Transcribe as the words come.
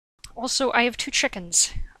Also, I have 2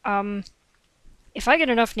 chickens. If I get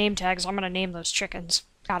enough name tags, I'm gonna name those chickens.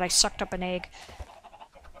 God, I sucked up an egg.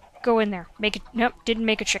 Go in there. Make it. Nope, didn't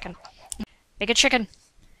make a chicken. Make a chicken.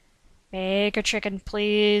 Make a chicken,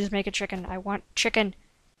 please. Make a chicken. I want chicken.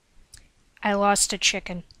 I lost a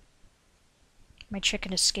chicken. My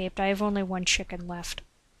chicken escaped. I have only 1 chicken left.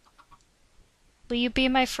 Will you be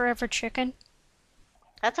my forever chicken?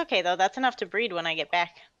 That's okay, though. That's enough to breed when I get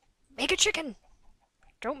back. Make a chicken!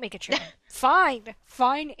 Don't make a chicken. Fine!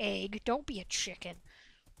 Fine, egg. Don't be a chicken.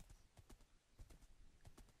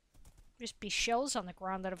 Just be shells on the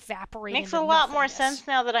ground that evaporate Makes into a lot more nothingness. sense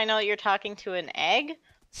now that I know that you're talking to an egg,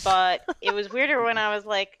 but it was weirder when I was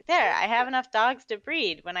like, there, I have enough dogs to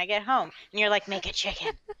breed when I get home. And you're like, make a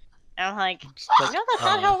chicken. And I'm like, you know that's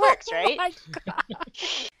not how it works, right? Oh my god!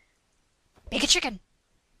 Make a chicken!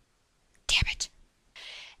 Damn it.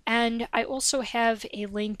 And I also have a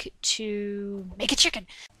link to make a chicken.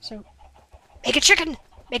 So, make a chicken!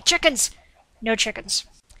 Make chickens! No chickens.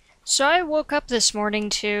 So I woke up this morning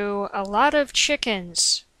to a lot of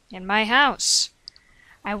chickens in my house.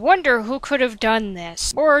 I wonder who could have done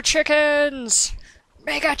this. More chickens!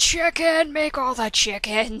 Make a chicken! Make all the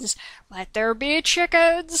chickens! Let there be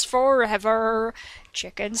chickens forever!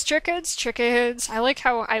 Chickens, chickens, chickens! I like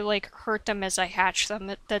how I, hurt them as I hatch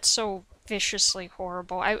them. That's so viciously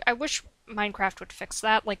horrible. I wish Minecraft would fix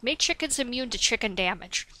that. Like, make chickens immune to chicken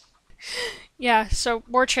damage. Yeah, so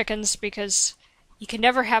more chickens, because you can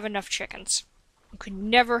never have enough chickens. You can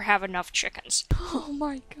never have enough chickens. Oh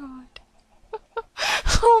my god.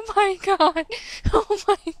 Oh my god. Oh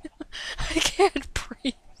my god. I can't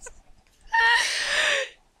breathe.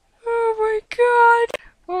 Oh my god.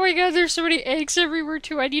 Oh my god, there's so many eggs everywhere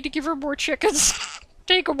too. I need to give her more chickens.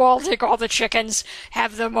 Take them all. Take all the chickens.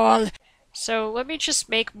 Have them all. So let me just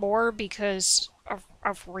make more because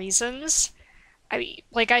of reasons. I mean,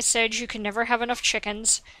 like I said, you can never have enough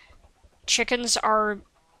chickens. Chickens are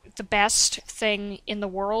the best thing in the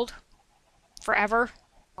world. Forever.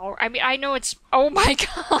 I mean, I know it's... Oh my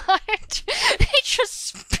god! They just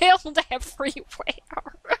spilled everywhere.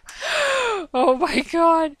 Oh my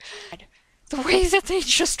god. The way that they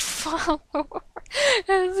just follow.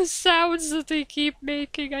 And the sounds that they keep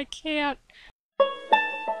making, I can't.